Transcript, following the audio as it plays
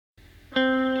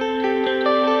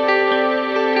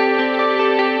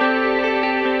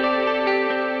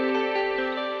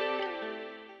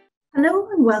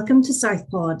and welcome to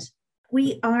Southpod.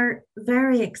 We are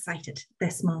very excited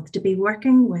this month to be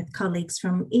working with colleagues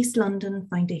from East London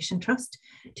Foundation Trust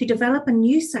to develop a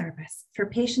new service for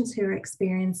patients who are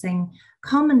experiencing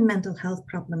common mental health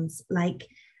problems like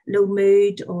low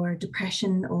mood or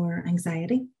depression or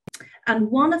anxiety.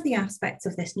 And one of the aspects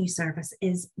of this new service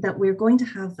is that we're going to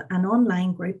have an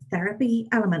online group therapy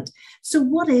element. So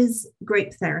what is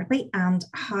group therapy and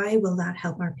how will that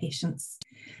help our patients?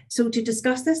 So to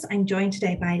discuss this, I'm joined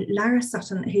today by Lara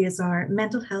Sutton, who is our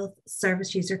mental health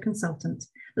service user consultant.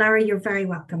 Lara, you're very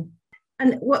welcome.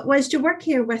 And whilst you work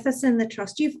here with us in the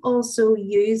Trust, you've also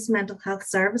used mental health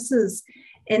services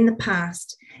in the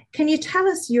past. Can you tell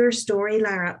us your story,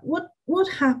 Lara? What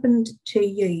happened to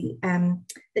you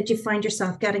that you find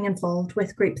yourself getting involved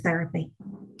with group therapy?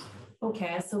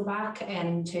 Okay, so back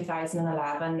in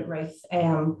 2011, Ruth,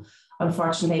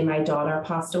 unfortunately, my daughter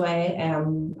passed away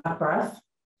at birth.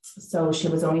 So she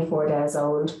was only 4 days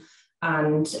old,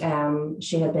 and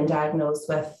she had been diagnosed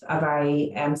with a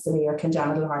very severe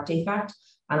congenital heart defect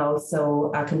and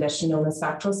also a condition known as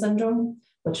Bechtel syndrome,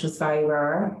 which was very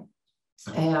rare.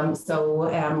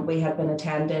 So we had been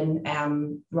attending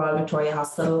Royal Victoria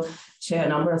Hospital to a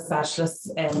number of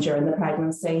specialists during the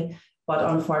pregnancy, but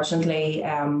unfortunately,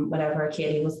 whenever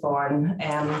Katie was born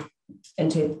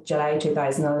into July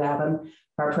 2011,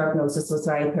 her prognosis was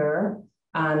very poor,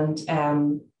 and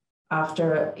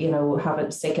after having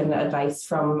taken advice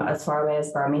from as far away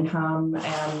as Birmingham,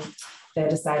 they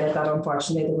decided that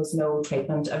unfortunately there was no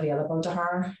treatment available to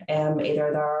her,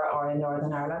 either there or in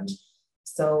Northern Ireland.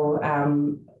 So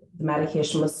the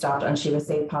medication was stopped and she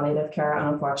received palliative care, and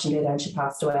unfortunately then she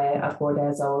passed away at 4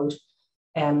 days old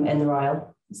in the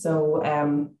Royal. So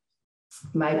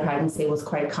my pregnancy was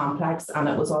quite complex, and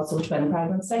it was also a twin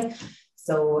pregnancy.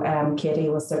 So Katie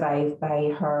was survived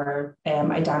by her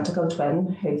identical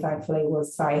twin, who thankfully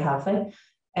was very healthy.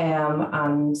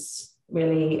 And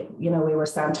really, we were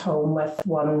sent home with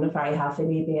one very healthy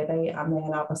wee baby, and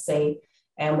then obviously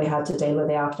we had to deal with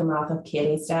the aftermath of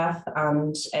Katie's death.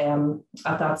 And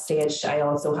at that stage, I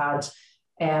also had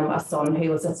a son who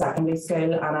was at secondary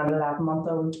school and an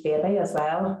 11-month-old baby as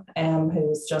well, who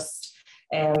was just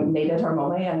needed her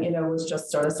mummy and was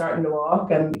just sort of starting to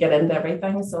walk and get into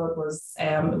everything. So it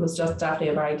was just definitely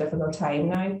a very difficult time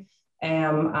now.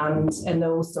 And in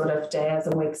those sort of days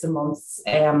and weeks and months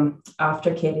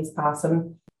after Katie's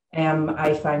passing,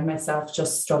 I found myself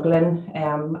just struggling,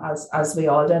 as we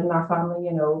all did in our family,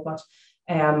 but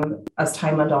as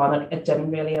time went on, it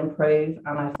didn't really improve.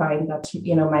 And I found that,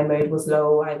 my mood was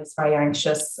low. I was very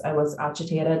anxious. I was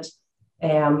agitated.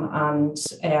 And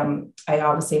I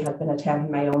obviously had been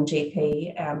attending my own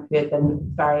GP, who had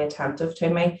been very attentive to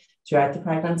me throughout the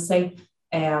pregnancy.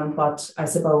 But I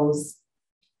suppose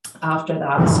after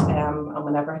that, and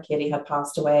whenever Katie had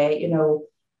passed away,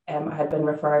 I had been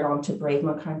referred on to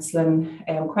bereavement counselling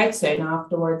quite soon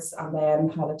afterwards, and then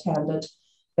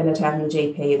been attending the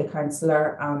GP, the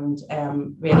counsellor, and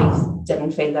really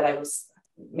didn't feel that I was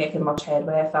making much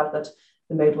headway. I felt that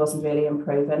the mood wasn't really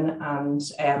improving,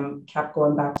 and kept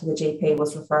going back to the GP,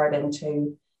 was referred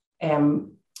into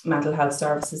mental health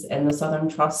services in the Southern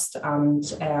Trust, and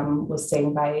was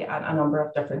seen by a number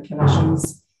of different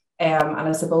clinicians. And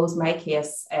I suppose my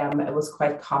case, it was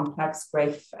quite complex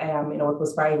grief. It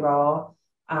was very raw,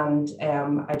 and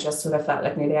I just sort of felt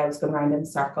like nearly I was going around in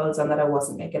circles and that I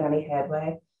wasn't making any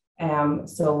headway.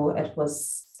 So it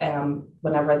was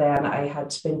whenever then I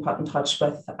had been put in touch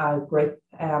with a group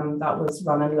that was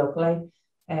running locally.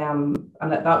 And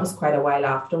that was quite a while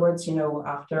afterwards,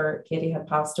 after Katie had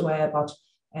passed away, but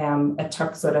it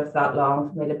took sort of that long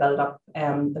for me to build up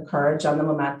the courage and the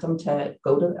momentum to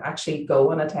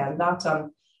go and attend that.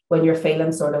 And when you're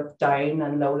feeling sort of down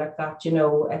and low like that,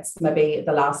 it's maybe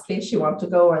the last place you want to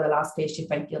go or the last place you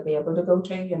think you'll be able to go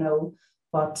to,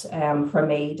 But for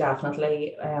me,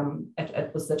 definitely,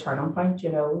 it was the turning point,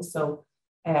 So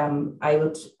I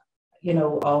would,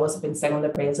 always have been singing the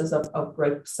praises of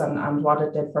groups and what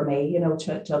it did for me,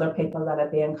 to other people that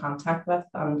I'd be in contact with.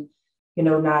 And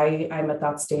now I'm at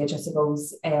that stage, I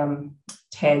suppose, 10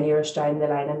 years down the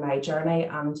line in my journey,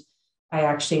 and I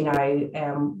actually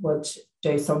now would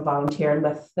do some volunteering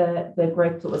with the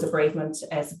group. It was a bereavement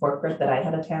support group that I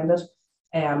had attended,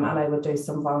 and I would do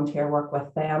some volunteer work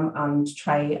with them and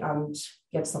try and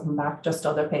give something back just to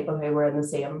other people who were in the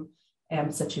same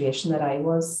situation that I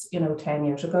was, 10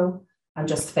 years ago, and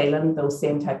just feeling those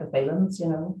same type of feelings,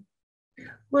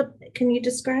 What can you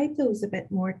describe those a bit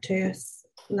more to us,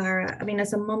 Lara? I mean,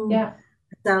 as a mum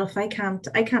myself, I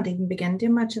can't even begin to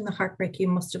imagine the heartbreak you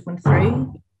must have went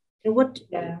through. What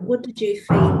did you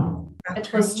feel?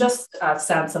 It was just a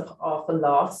sense of awful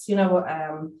loss,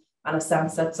 and a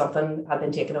sense that something had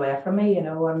been taken away from me,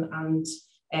 and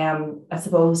I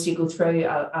suppose you go through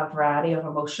a variety of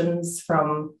emotions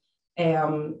from,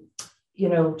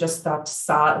 just that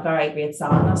sad, very great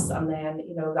sadness, and then,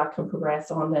 that can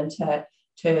progress on into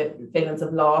feelings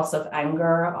of loss, of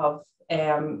anger, of,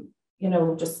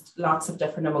 just lots of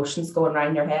different emotions going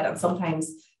around your head. And sometimes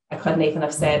I couldn't even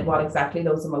have said what exactly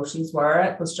those emotions were.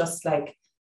 It was just like,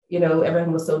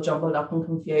 everything was so jumbled up and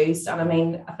confused. And I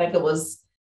mean, I think it was,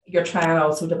 you're trying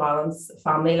also to balance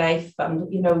family life,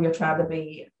 and, you're trying to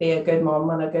be a good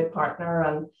mom and a good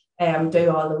partner, and do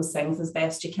all those things as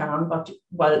best you can. But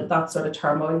while that sort of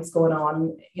turmoil is going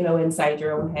on, inside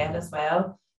your own head as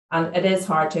well. And it is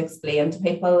hard to explain to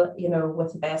people,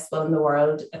 with the best will in the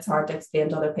world. It's hard to explain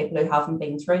to other people who haven't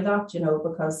been through that,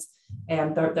 because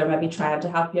they're maybe trying to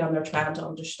help you and they're trying to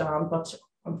understand. But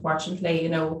unfortunately,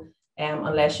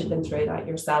 unless you've been through that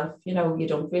yourself, you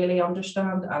don't really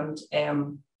understand.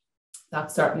 And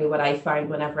that's certainly what I found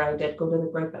whenever I did go to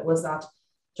the group. It was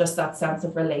that sense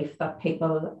of relief that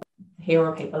here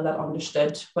were people that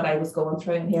understood what I was going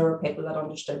through, and here were people that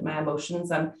understood my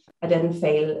emotions. And I didn't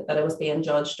feel that I was being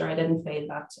judged, or I didn't feel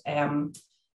that,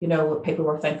 people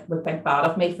would think bad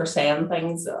of me for saying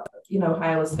things, how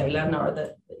I was feeling, or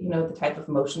the type of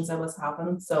emotions I was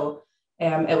having. So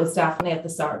it was definitely at the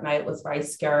start now, it was very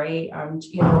scary. And,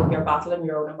 you're battling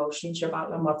your own emotions, you're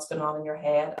battling what's going on in your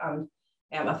head.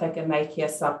 And I think in my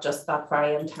case, that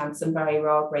very intense and very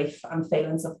raw grief and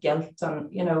feelings of guilt,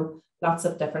 and, lots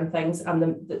of different things. And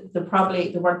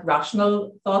they weren't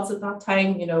rational thoughts at that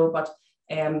time, but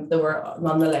they were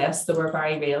nonetheless, they were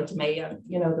very real to me. And,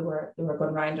 they were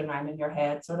going round and round in your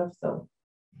head, sort of. So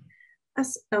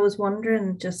as I was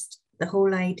wondering, just the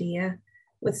whole idea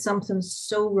with something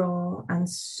so raw and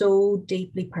so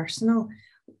deeply personal,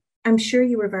 I'm sure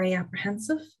you were very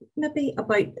apprehensive maybe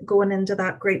about going into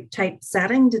that group type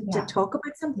setting to talk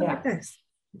about something like this.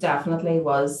 Definitely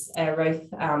was, Ruth.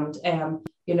 And,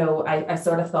 I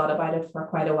sort of thought about it for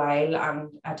quite a while, and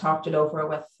I talked it over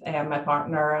with my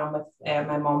partner and with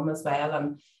my mum as well.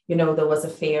 And, there was a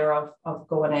fear of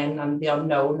going in and the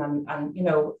unknown, and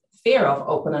fear of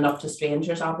opening up to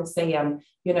strangers, obviously, and,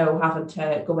 having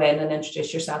to go in and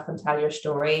introduce yourself and tell your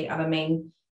story. And I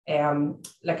mean,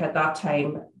 like at that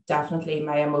time, definitely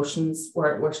my emotions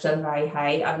were still very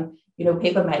high. And,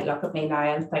 people might look at me now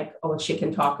and think, oh, she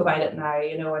can talk about it now,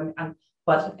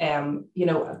 but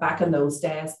back in those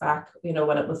days,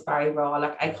 when it was very raw,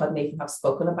 like I couldn't even have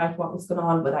spoken about what was going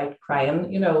on without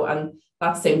crying, and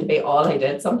that seemed to be all I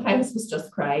did sometimes, was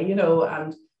just cry,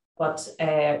 but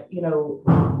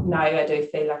now I do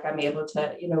feel like I'm able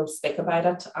to, speak about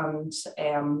it, and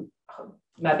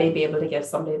maybe be able to give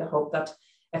somebody the hope that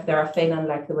if they're feeling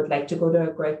like they would like to go to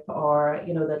a group, or,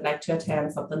 they'd like to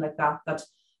attend something like that,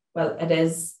 well,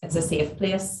 it's a safe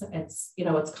place. It's,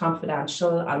 it's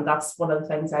confidential. And that's one of the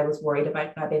things I was worried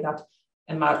about, maybe that,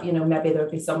 maybe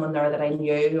there'd be someone there that I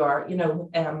knew, or,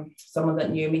 someone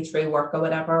that knew me through work or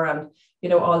whatever. And,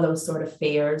 all those sort of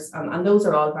fears. And those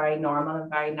are all very normal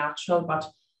and very natural. But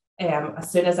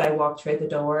as soon as I walked through the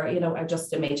door, I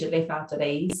just immediately felt at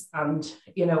ease. And,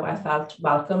 I felt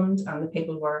welcomed, and the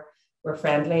people were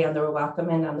friendly, and they were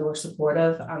welcoming, and they were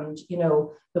supportive. And,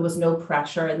 there was no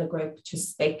pressure in the group to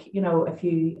speak. If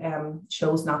you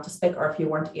chose not to speak, or if you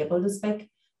weren't able to speak,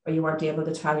 or you weren't able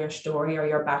to tell your story or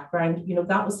your background,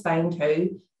 that was fine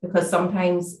too. Because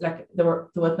sometimes, like, there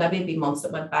would maybe be months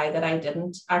that went by that I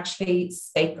didn't actually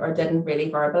speak, or didn't really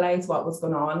verbalize what was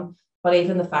going on. But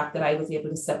even the fact that I was able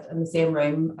to sit in the same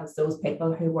room as those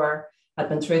people who had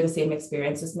been through the same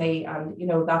experience as me, and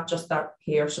that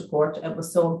peer support, it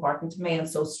was so important to me and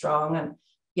so strong. And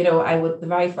the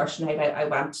very first night I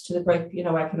went to the group,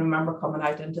 I can remember coming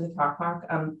out into the car park,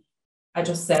 and I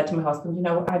just said to my husband,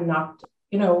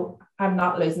 I'm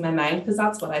not losing my mind, because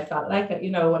that's what I felt like,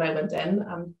 when I went in.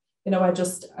 And I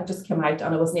just came out,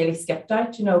 and I was nearly skipped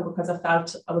out, because I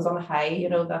felt I was on a high,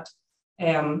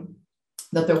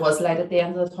 that there was light at the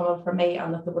end of the tunnel for me,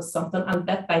 and that there was something. And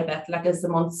bit by bit, like as the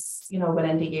months, went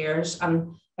into years,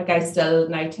 and like I still,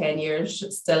 now 10 years,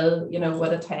 still,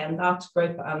 would attend that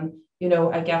group, and,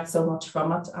 I get so much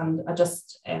from it. And I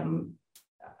just,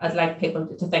 I'd like people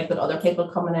to think that other people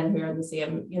coming in who are in the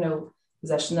same,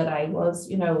 position that I was,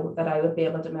 that I would be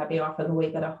able to maybe offer them a wee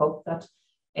bit of hope that,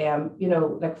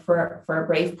 like for a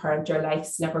brave parent, your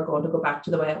life's never going to go back to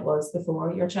the way it was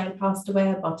before your child passed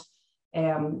away. But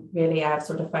really, I've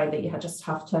sort of found that you just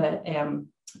have to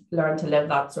learn to live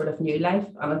that sort of new life.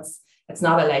 And it's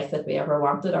not a life that we ever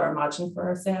wanted or imagined for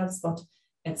ourselves, but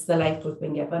it's the life we've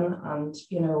been given. And,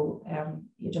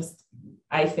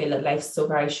 I feel that life's so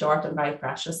very short and very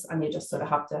precious, and you just sort of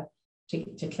have to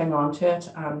to cling on to it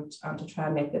and to try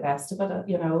and make the best of it,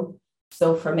 you know.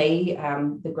 So for me,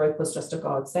 the group was just a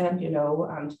godsend, you know,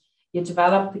 and you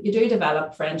do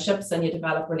develop friendships and you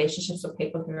develop relationships with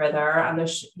people who are there. And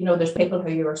there's people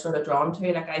who you are sort of drawn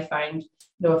to. Like I find,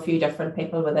 a few different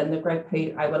people within the group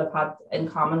who I would have had in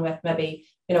common with. Maybe,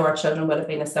 our children would have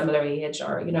been a similar age,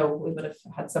 or, we would have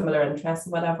had similar interests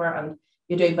or whatever. And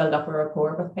you do build up a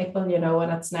rapport with people,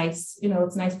 and it's nice,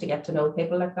 it's nice to get to know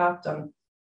people like that. And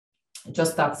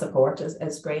just that support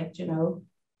is great,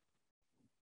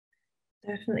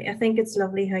 Definitely. I think it's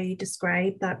lovely how you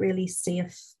describe that really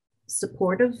safe,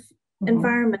 supportive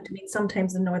environment. I mean,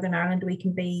 sometimes in Northern Ireland, we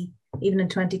can be, even in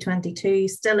 2022,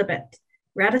 still a bit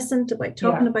reticent about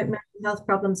talking about mental health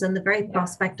problems, and the very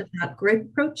prospect of that group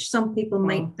approach. Some people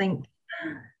might think,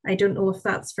 I don't know if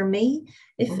that's for me.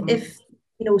 If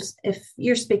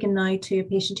you're speaking now to a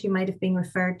patient who might have been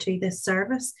referred to this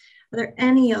service, are there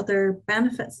any other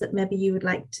benefits that maybe you would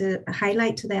like to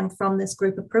highlight to them from this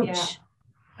group approach?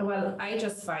 Yeah. Well, I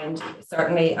just find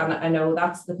certainly, and I know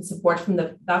that's the support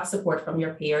from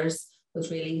your peers was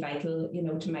really vital,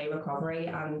 to my recovery.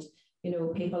 And,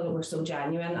 people were so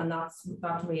genuine, and that's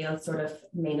that real sort of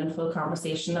meaningful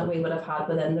conversation that we would have had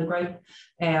within the group.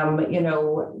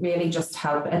 Really just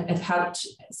it helped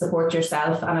support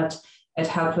yourself, and it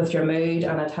helped with your mood,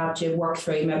 and it helped you work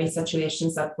through maybe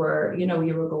situations that were,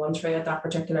 you were going through at that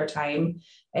particular time.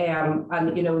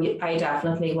 I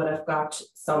definitely would have got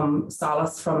some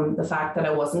solace from the fact that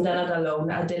I wasn't in it alone.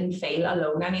 I didn't feel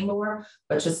alone anymore,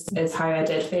 which is how I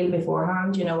did feel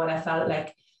beforehand, when I felt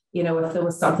like, if there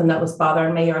was something that was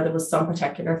bothering me, or there was some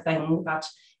particular thing that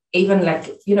even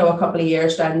a couple of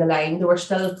years down the line, there were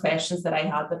still questions that I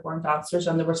had that weren't answered,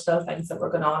 and there were still things that were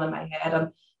going on in my head.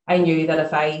 And I knew that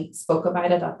if I spoke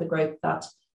about it at the group, that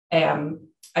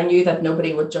I knew that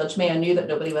nobody would judge me. I knew that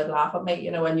nobody would laugh at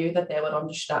me. I knew that they would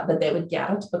understand, that they would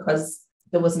get it, because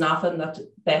there was nothing that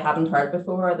they hadn't heard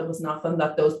before. There was nothing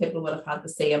that those people would have had the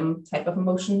same type of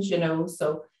emotions,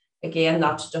 So again,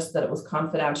 not just that it was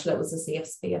confidential, it was a safe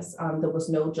space, and there was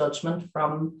no judgment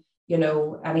from,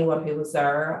 anyone who was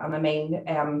there. And I mean,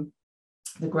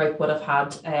 the group would have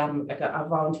had a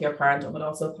volunteer parent, and would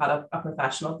also have had a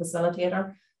professional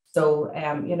facilitator. So,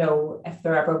 if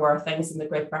there ever were things in the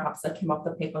group perhaps that came up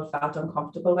that people felt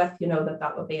uncomfortable with,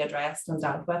 that would be addressed and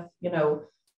dealt with,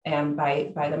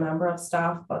 by the member of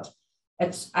staff. But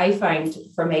I find,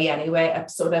 for me anyway,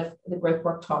 the group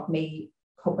work taught me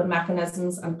coping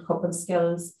mechanisms and coping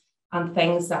skills, and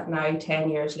things that now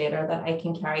 10 years later that I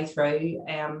can carry through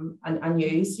and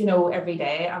use, every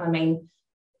day. And I mean,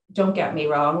 don't get me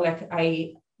wrong, like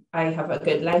I have a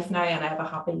good life now, and I have a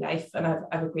happy life, and I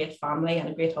have a great family and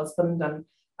a great husband and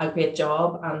a great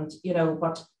job. And,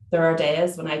 but there are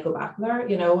days when I go back there,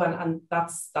 and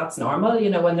that's normal,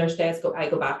 when there's days I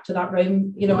go back to that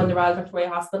room, in the Royal Victoria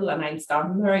Hospital, and I'm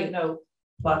standing there,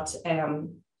 but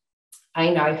I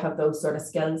now have those sort of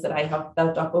skills that I have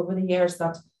built up over the years,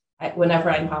 that whenever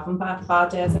I'm having bad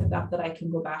days like that I can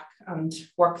go back and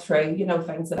work through,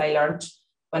 things that I learned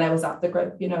when I was at the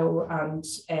group, and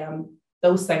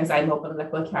those things I'm hoping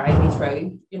will carry me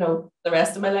through, the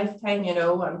rest of my lifetime,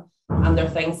 and they're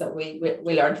things that we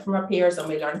learned from our peers, and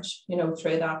we learned,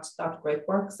 through that group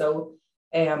work. So,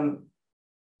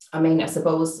 I mean, I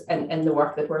suppose in the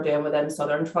work that we're doing within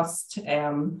Southern Trust,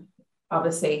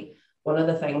 obviously, one of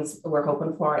the things we're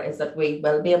hoping for is that we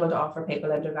will be able to offer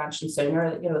people intervention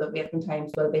sooner, that waiting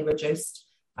times will be reduced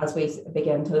as we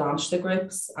begin to launch the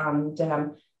groups. And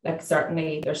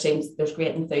certainly there's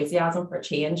great enthusiasm for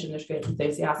change, and there's great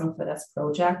enthusiasm for this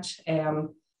project. And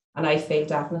I feel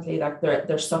definitely that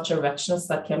there's such a richness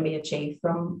that can be achieved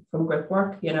from group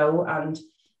work, and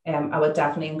I would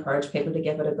definitely encourage people to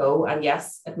give it a go. And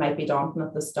yes, it might be daunting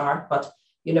at the start, but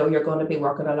you're going to be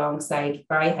working alongside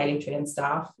very highly trained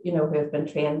staff, who have been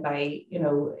trained by,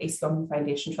 East London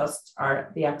Foundation Trust,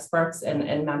 are the experts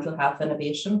in mental health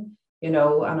innovation, and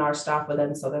our staff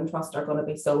within Southern Trust are going to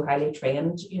be so highly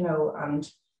trained,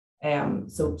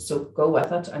 and so go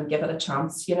with it and give it a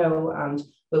chance, and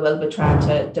we will be trying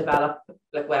to develop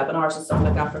webinars and stuff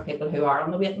like that for people who are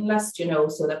on the waiting list,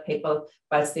 so that people,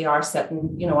 whilst they are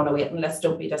sitting, on a waiting list,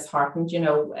 don't be disheartened,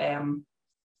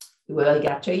 we will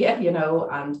get to you,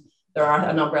 and there are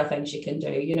a number of things you can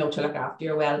do, to look after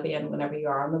your well-being whenever you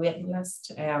are on the waiting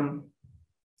list.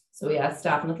 So yes,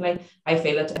 definitely. I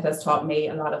feel it has taught me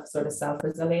a lot of sort of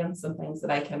self-resilience and things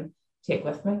that I can take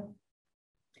with me.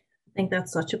 I think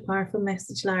that's such a powerful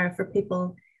message, Lara, for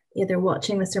people either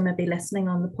watching this or maybe listening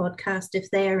on the podcast. If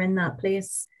they are in that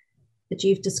place that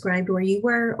you've described where you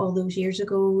were all those years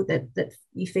ago, that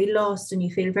you feel lost and you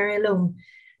feel very alone,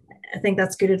 I think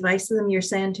that's good advice to them. You're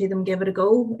saying to them, give it a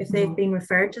go if they've been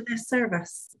referred to this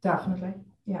service. Definitely,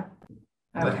 yeah.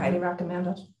 I would highly recommend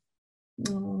it.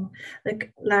 Oh, look,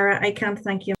 Lara, I can't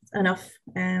thank you enough,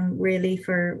 really,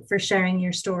 for sharing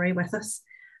your story with us.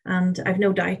 And I've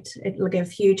no doubt it will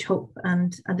give huge hope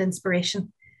and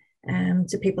inspiration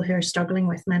to people who are struggling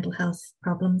with mental health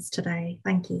problems today.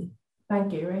 Thank you.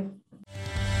 Thank you,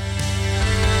 Ruth.